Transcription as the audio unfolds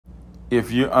If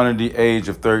you're under the age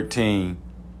of 13,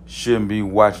 shouldn't be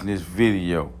watching this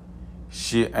video.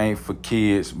 Shit ain't for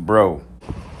kids, bro.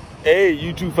 Hey,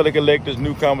 YouTube fellow collectors,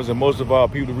 newcomers, and most of all,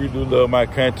 people who really do love my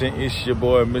content. It's your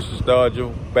boy, Mr.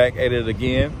 Stargell, back at it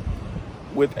again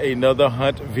with another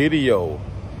hunt video.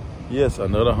 Yes,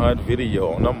 another hunt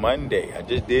video on a Monday. I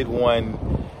just did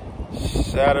one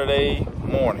Saturday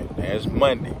morning. And it's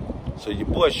Monday. So your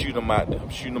boy shooting them out there. I'm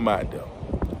shooting them out there.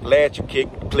 Glad you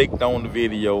clicked on the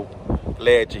video.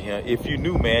 Glad you're here. If you're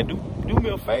new, man, do me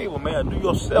a favor, man. Do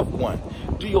yourself one.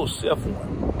 Do yourself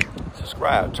one.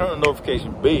 Subscribe. Turn the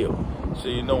notification bell so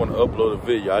you know when I upload a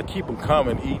video. I keep them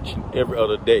coming each and every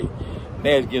other day. Now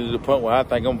it's getting to the point where I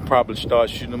think I'm probably start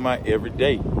shooting them out every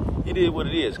day. It is what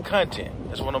it is. Content.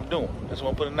 That's what I'm doing. That's what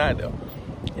I'm putting out there.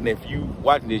 And if you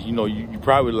watching this, you know you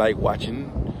probably like watching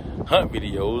hunt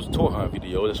videos, toy hunt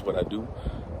videos. That's what I do.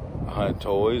 I hunt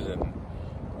toys and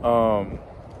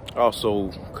also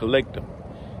collect them.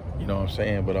 You know what I'm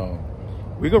saying? But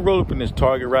we're gonna roll up in this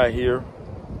Target right here.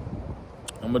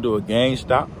 I'm gonna do a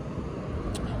GameStop,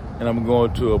 and I'm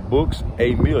going to a Books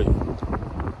A Million,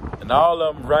 and all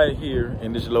of them right here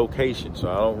in this location. So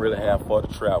I don't really have far to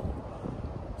travel.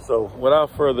 So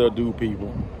without further ado,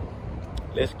 people,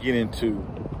 let's get into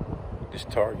this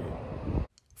Target.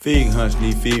 Fig hunts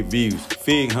need feed views.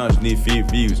 Fig hunts need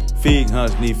feed views. Fig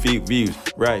hunts need feed views.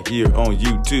 Right here on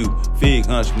YouTube. Fig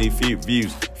hunts need feed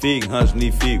views. Fig hunts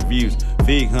need feed views.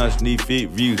 Fig hunts need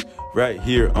feed views. Right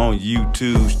here on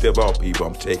YouTube. Step out, people.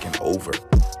 I'm taking over.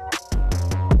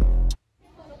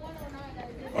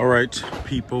 All right,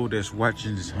 people that's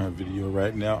watching this hunt video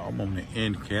right now. I'm on the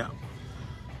end cap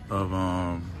of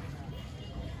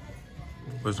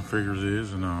what some figures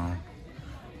is, and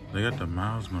they got the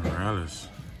Miles Morales.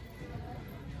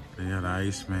 They got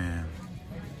Iceman.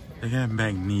 They got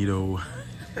Magneto.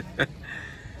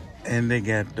 And they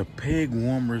got the peg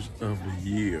warmers of the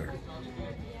year.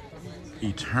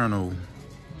 Eternal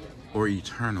or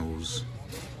Eternals.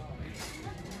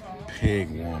 Peg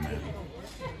warming.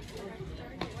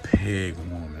 Peg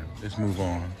warming. Let's move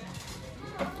on.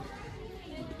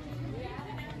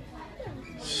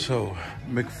 So,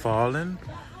 McFarlane.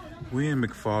 We in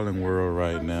McFarlane world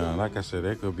right now. Like I said,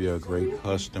 that could be a great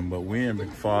custom, but we in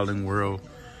McFarlane world.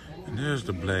 And there's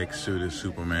the black suited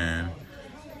Superman.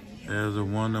 There's a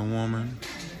Wonder Woman.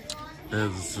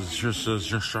 There's Shazam.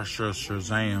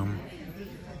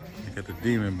 They got the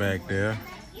demon back there.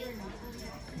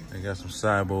 They got some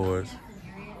cyborgs.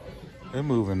 They're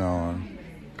moving on.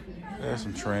 There's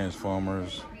some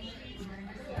Transformers.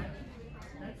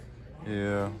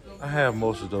 Yeah, I have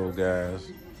most of those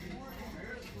guys.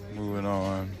 Moving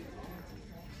on.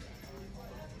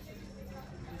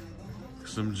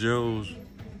 Some Joes.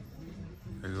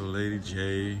 There go Lady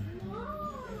J.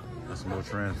 Got some more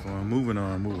Transform. Moving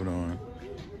on.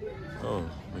 Oh,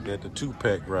 we got the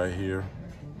 2-pack right here.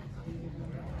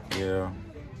 Yeah,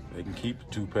 they can keep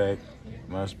the 2-pack.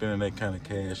 I'm not spending that kind of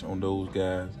cash on those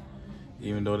guys.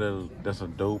 Even though that's a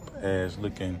dope ass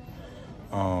looking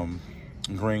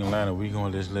Green Lantern, we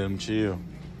gonna just let them chill.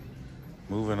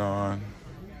 Moving on.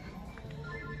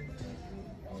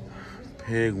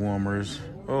 Peg warmers.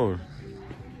 Oh,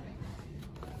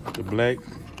 the black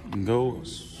and gold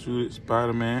suited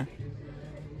Spider-Man.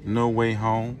 No Way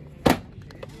Home.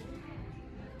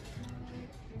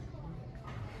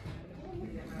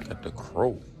 Got the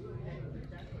Crow.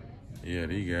 Yeah,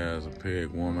 these guys are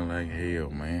peg warming like hell,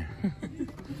 man.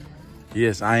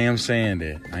 Yes, I am saying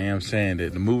that.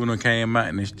 The movie done came out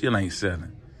and it still ain't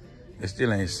selling.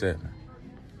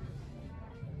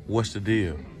 What's the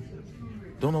deal?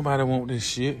 Don't nobody want this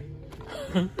shit.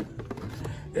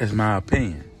 That's my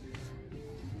opinion.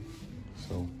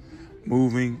 So,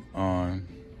 moving on.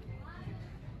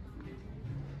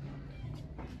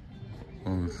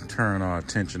 We'll turn our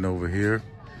attention over here.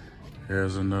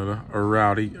 There's another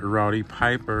Rowdy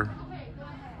Piper.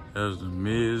 There's the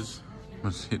Miz.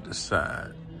 Let's hit the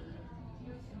side.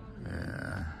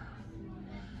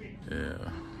 Yeah.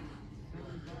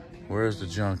 Where's the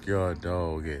junkyard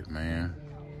dog at, man?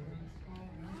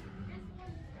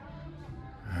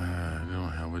 They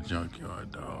don't have a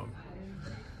junkyard dog.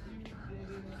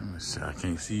 Let me see. I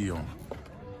can't see on.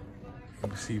 You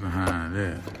can see behind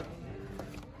that.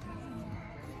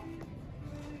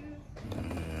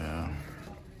 Yeah.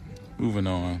 Moving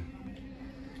on.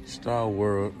 Star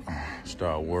Wars.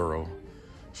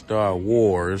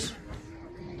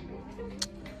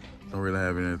 Don't really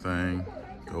have anything.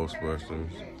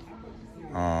 Ghostbusters.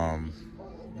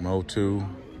 Mo2.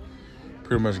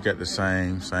 Pretty much got the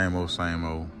same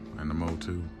old, and the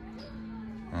Mo2.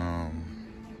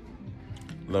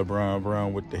 LeBron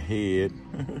Brown with the head.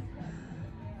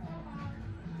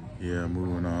 Yeah,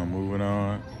 moving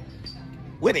on.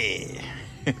 With it.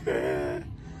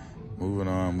 moving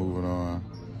on.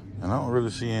 And I don't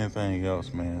really see anything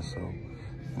else, man. So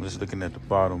I'm just looking at the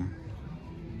bottom.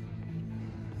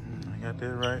 I got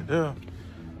that right there.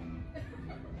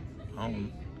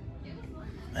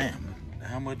 Damn,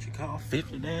 how much you call?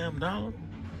 $50 damn dollars?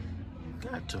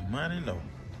 Got your money low.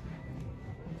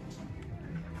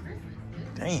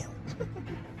 Damn.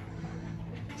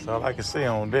 That's all I can say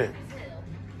on that.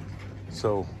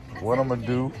 So what I'm gonna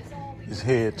do is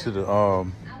head to the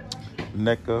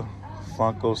NECA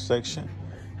Funko section,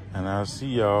 and I'll see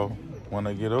y'all when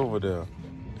I get over there.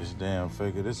 This damn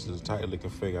figure, this is a tight looking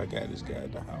figure. I got this guy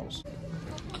at the house.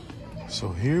 So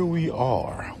here we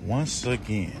are once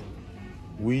again.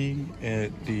 We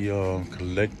at the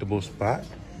collectible spot,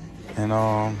 and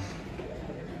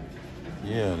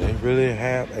yeah, they really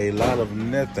have a lot of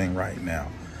nothing right now.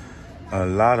 A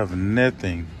lot of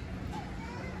nothing.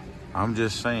 I'm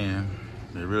just saying,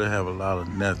 they really have a lot of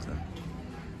nothing.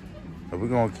 But we're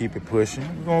gonna keep it pushing.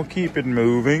 We're gonna keep it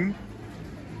moving,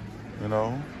 you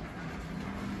know.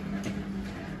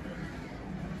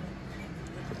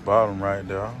 The bottom right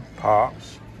there,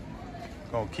 pops.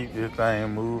 Gonna keep this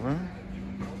thing moving.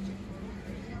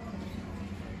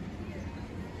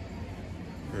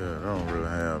 Yeah, they don't really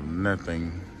have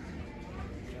nothing.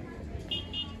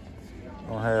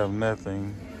 Don't have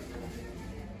nothing.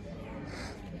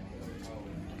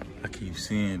 I keep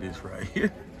seeing this right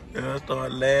here. And I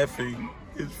start laughing.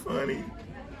 It's funny.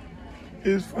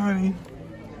 It's funny.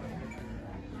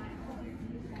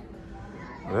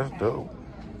 That's dope.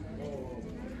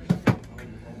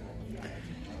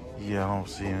 Yeah, I don't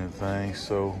see anything.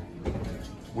 So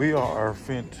we are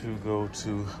fit to go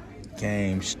to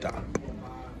GameStop.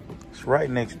 It's right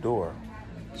next door.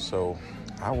 So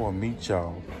I will meet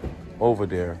y'all over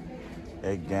there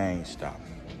at GameStop.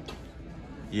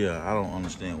 Yeah, I don't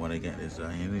understand why they got this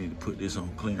out here. They need to put this on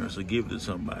clearance or give it to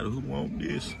somebody who wants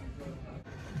this.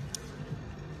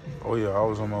 Oh yeah, I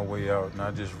was on my way out and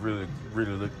I just really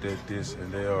looked at this,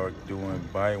 and they are doing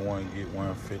buy one, get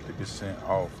one 50%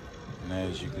 off. And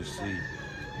as you can see,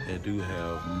 they do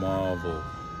have Marvel.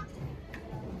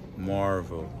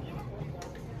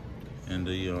 And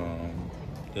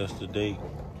that's the date.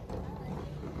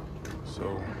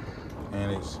 So,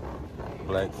 and it's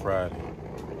Black Friday.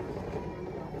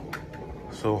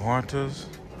 So hunters,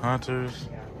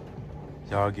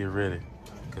 y'all get ready,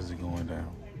 because it's going down.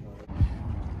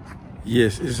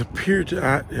 Yes, it's appeared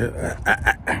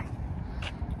to,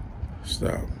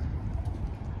 stop.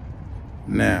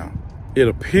 Now, it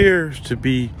appears to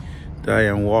be that I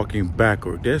am walking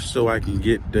backward. That's so I can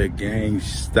get the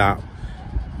GameStop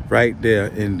right there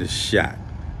in the shot.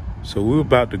 So we're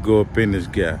about to go up in this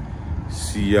guy.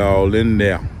 See y'all in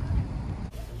there.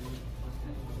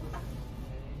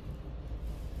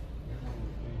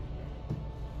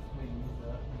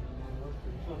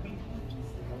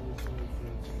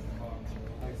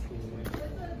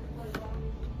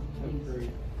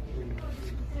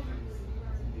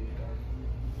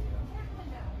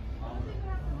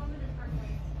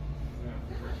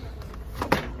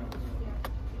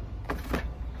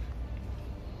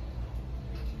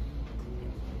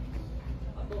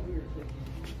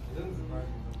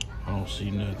 I don't see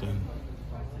nothing.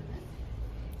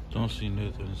 Don't see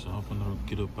nothing, so I'm gonna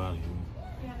get up out of here.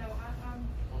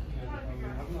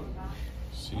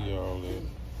 See y'all at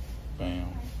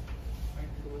BAM.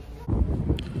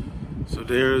 So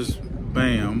there's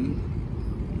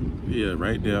BAM. Yeah,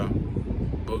 right there.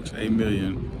 Books 8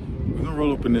 million. We're gonna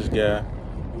roll up in this guy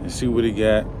and see what he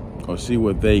got, or see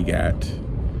what they got.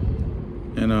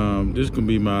 And this gonna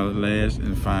be my last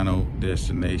and final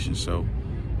destination. So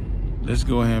let's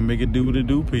go ahead and make it do what it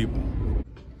do, people.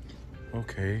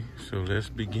 Okay, so let's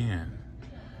begin.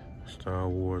 Star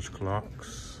Wars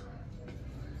clocks.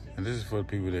 And this is for the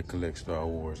people that collect Star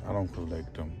Wars. I don't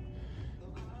collect them.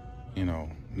 You know,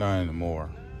 not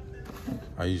anymore.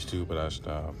 I used to, but I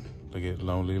stopped. Look at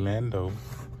Lonely Lando.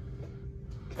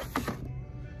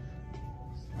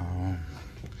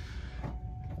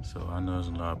 So I know there's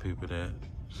a lot of people that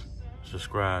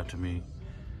subscribe to me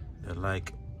that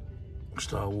like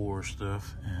Star Wars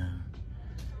stuff, and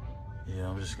yeah,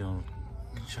 I'm just gonna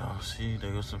get y'all see. They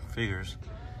got some figures,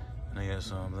 and they got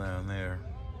some down there.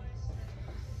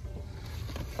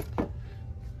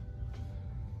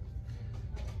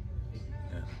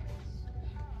 Yeah.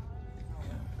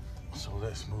 So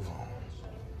let's move on.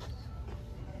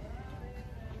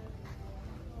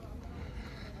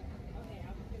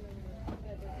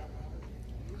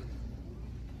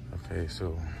 Okay,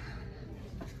 so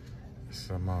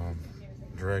some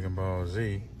Dragon Ball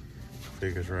Z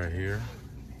figures right here.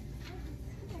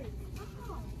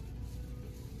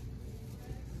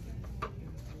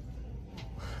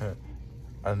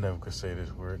 I never could say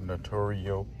this word,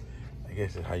 Notorio. I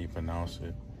guess that's how you pronounce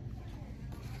it.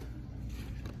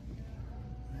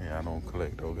 Yeah, I don't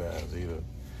collect those guys either.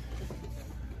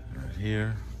 Right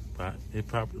here, but it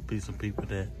probably be some people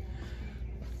that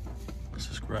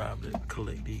subscribe that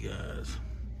collect these guys.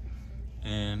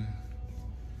 And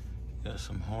got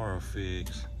some horror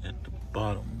figs at the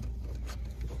bottom.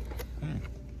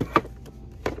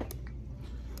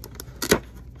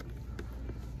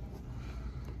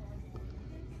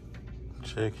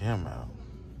 Check him out.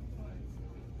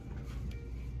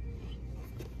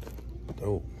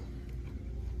 Dope.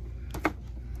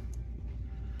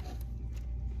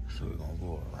 So we're gonna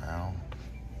go around.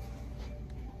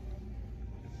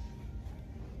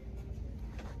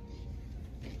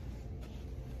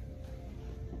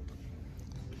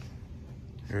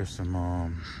 Here's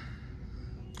some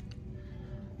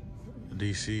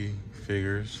DC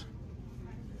figures.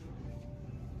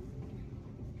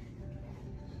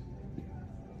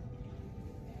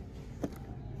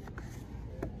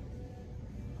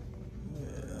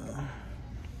 Yeah.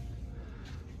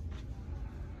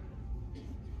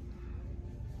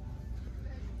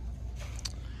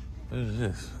 What is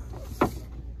this?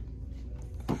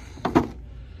 A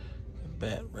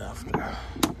bat rafter.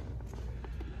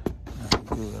 Not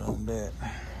good on that.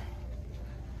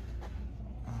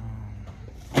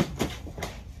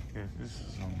 Guess this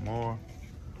is some more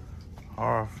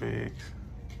horror figs.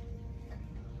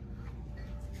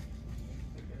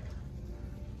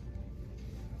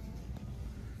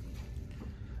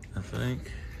 I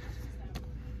think.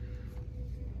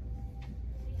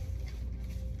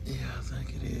 Yeah, I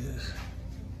think it is.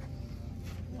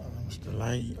 Mr.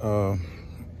 Light,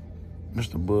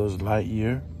 Mr. Buzz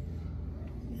Lightyear.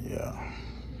 Yeah.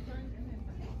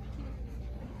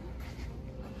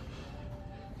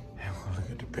 And we'll look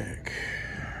at the back.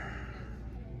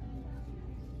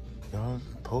 Y'all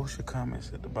post your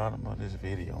comments at the bottom of this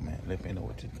video, man. Let me know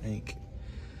what you think.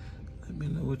 Let me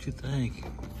know what you think.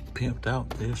 Pimped out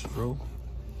this, bro.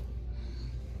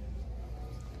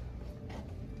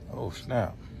 Oh,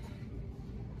 snap.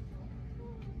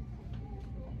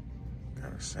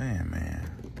 Got a Sandman.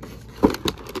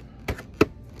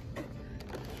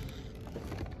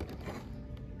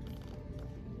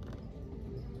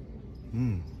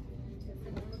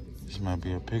 This might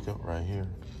be a pickup right here.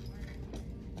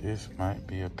 This might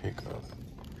be a pickup.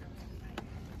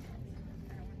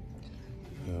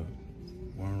 Got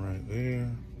one right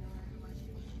there.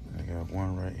 I got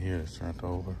one right here that's turned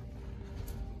over.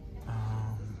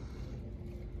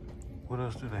 What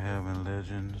else do they have in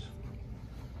Legends?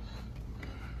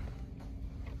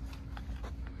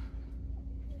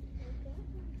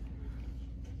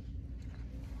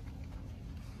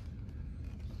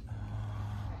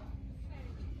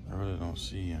 I really don't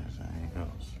see anything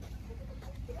else.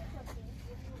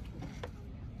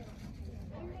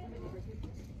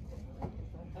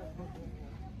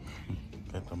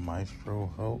 Got the Maestro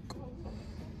Hulk.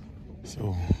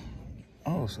 So,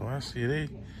 oh, so I see they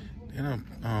done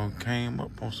came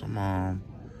up on some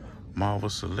Marvel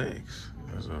Selects.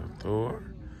 There's a Thor.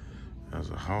 There's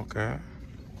a Hawkeye.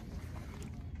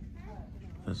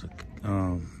 There's a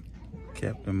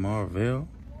Captain Marvel.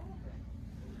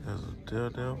 There's a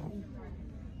Daredevil.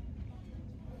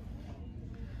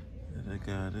 There's that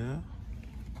guy there.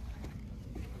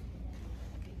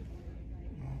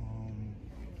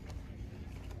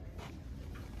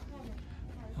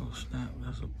 Oh snap,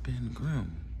 that's a Ben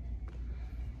Grimm.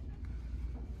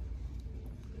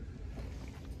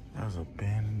 That's a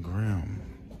Ben Grimm.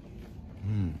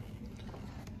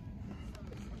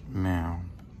 Now,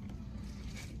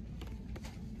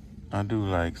 I do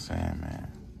like Sandman,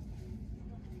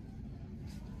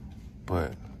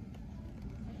 but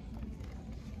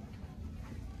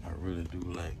I really do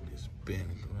like this Ben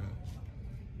Grimm.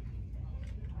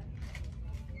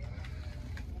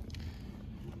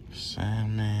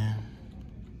 Sandman.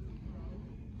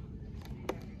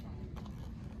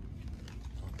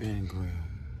 Ben Grimm.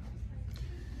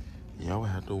 Y'all will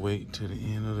have to wait till the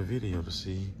end of the video to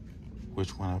see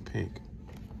which one I pick.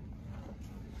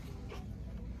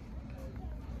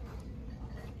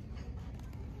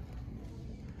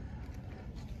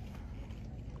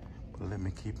 But let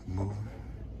me keep moving.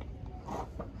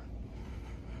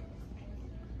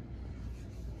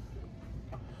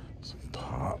 Some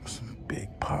pops, some big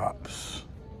pops.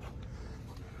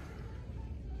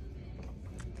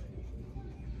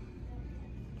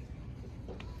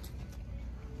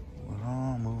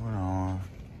 Moving on.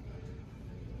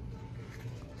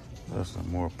 There's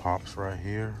some more pops right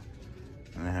here.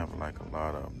 And they have like a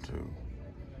lot of them too.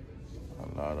 A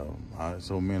lot of them.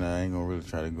 So many, I ain't gonna really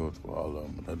try to go through all of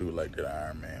them, but I do like that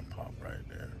Iron Man pop right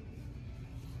there.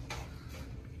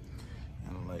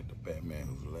 And I like the Batman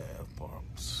Who Laughs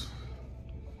pops.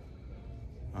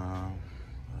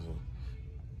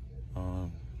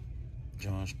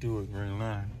 John Stewart Green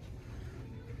Line.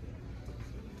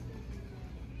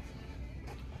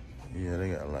 Yeah, they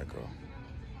got like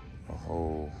a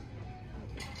whole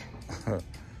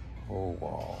whole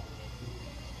wall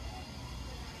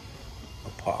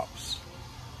of pops.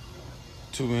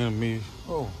 Two enemies.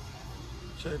 Oh,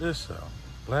 check this out.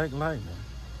 Black Lightning.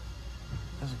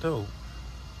 That's dope.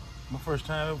 My first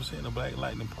time ever seeing a Black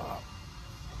Lightning pop.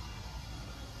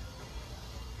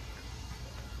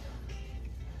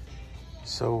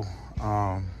 So,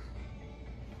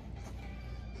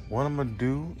 what I'm gonna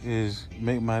do is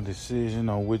make my decision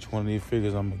on which one of these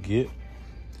figures I'm gonna get.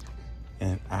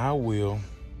 And I will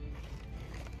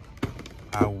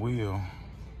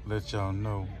let y'all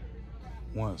know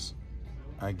once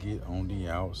I get on the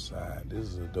outside. This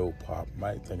is a dope pop.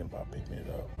 Might thinking about picking it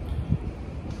up.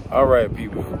 All right,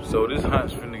 people. So this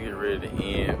hunt's finna get ready to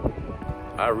end.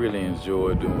 I really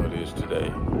enjoyed doing this today.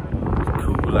 It's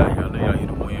cool out here. I know y'all hear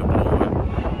the wind blowing.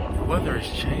 The weather is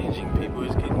changing, people.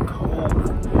 It's getting colder.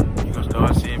 You're gonna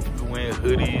start seeing people wearing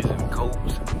hoodies and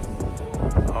coats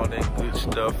and all that good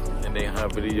stuff. And they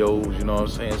hunt videos, you know what I'm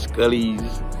saying?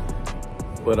 Scullies.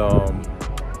 But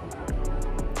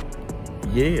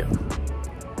yeah.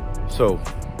 So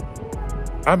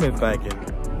I've been thinking,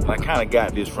 I kind of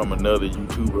got this from another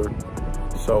YouTuber.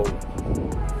 So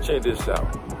check this out.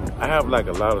 I have like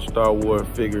a lot of Star Wars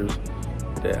figures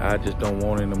that I just don't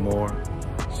want anymore.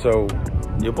 So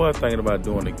your boy thinking about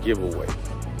doing a giveaway.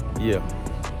 Yeah,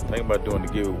 thinking about doing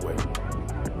the giveaway.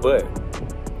 But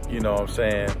you know what I'm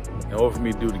saying? In order for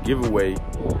me to do the giveaway,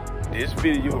 this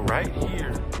video right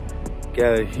here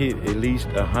gotta hit at least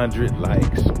 100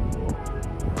 likes.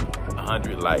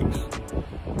 100 likes.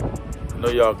 I know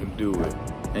y'all can do it.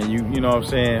 And you know what I'm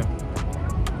saying?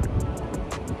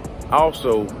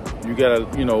 Also, you gotta,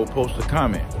 post a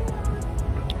comment.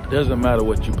 Doesn't matter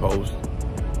what you post.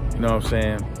 You know what I'm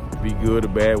saying? Be good or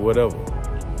bad, whatever.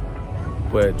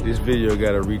 But this video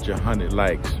gotta reach 100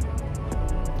 likes.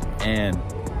 And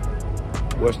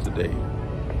what's the day?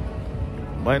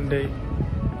 Monday?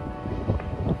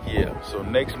 Yeah, so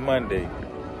next Monday,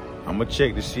 I'm gonna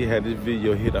check to see how this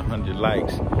video hit 100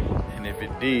 likes. And if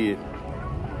it did,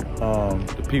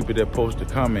 the people that post a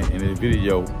comment in the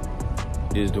video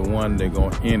is the one that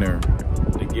gonna enter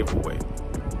the giveaway.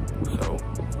 So,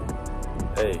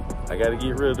 hey, I gotta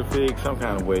get rid of the fig some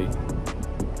kind of way.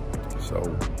 So,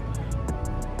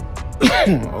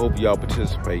 I hope y'all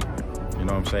participate. You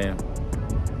know what I'm saying?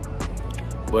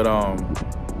 But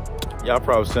y'all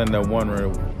probably sitting there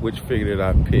wondering which figure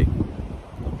that I picked.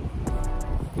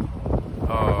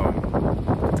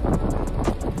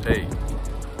 Hey,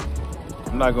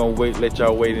 I'm not gonna let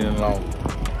y'all wait any longer.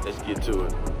 Let's get to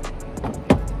it.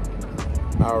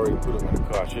 I already put them in the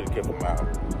car. I should have kept them out.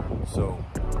 So,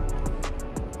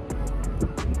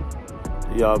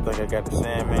 do y'all think I got the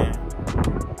Sandman?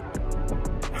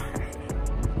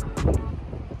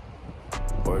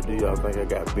 Or do y'all think I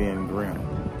got Ben Grimm?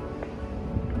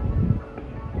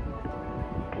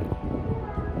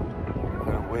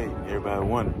 Wait, everybody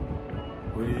wondering,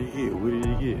 what did he get? What did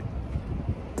he get?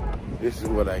 This is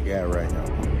what I got right now.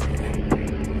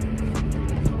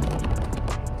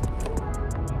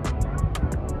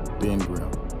 Ben Grimm.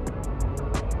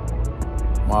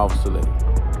 Marvel Select.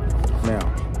 Now,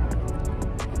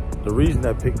 the reason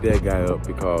I picked that guy up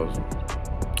because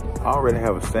I already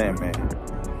have a Sandman,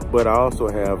 but I also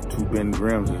have two Ben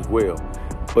Grimms as well.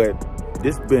 But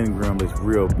this Ben Grimm is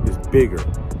bigger.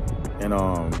 And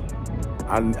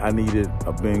I needed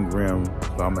a Ben Grimm,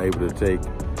 so I'm able to take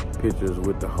pictures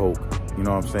with the Hulk. You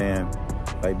know what I'm saying?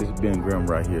 Like this Ben Grimm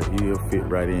right here, he'll fit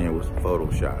right in with some photo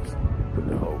shots with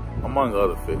the Hulk, among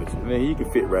other figures. And then he can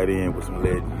fit right in with some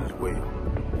Legends as well.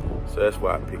 So that's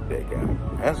why I picked that guy.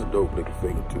 That's a dope looking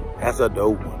figure too. That's a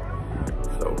dope one.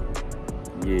 So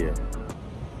yeah.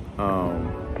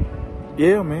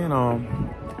 Yeah, man.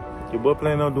 Your boy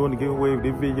planning on doing the giveaway. If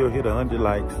this video hit 100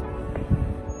 likes,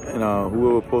 and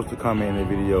whoever posts a comment in the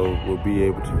video will be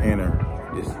able to enter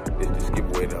this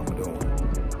giveaway that I'm doing.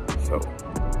 So,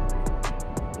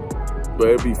 but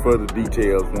it'll be further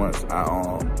details once I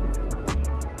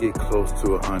get close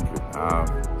to 100. I'll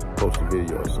post a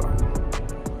video or something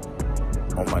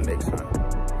on my next hunt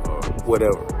or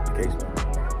whatever the case may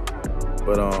be.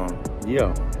 But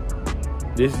yeah,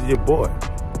 this is your boy,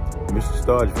 Mr.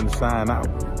 Starch, finna sign out.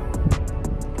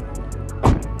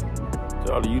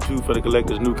 To all the YouTube for the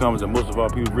collectors, newcomers, and most of all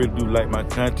people really do like my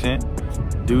content.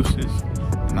 Deuces.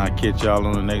 And I'll catch y'all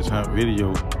on the next hunt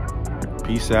video.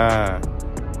 Peace out.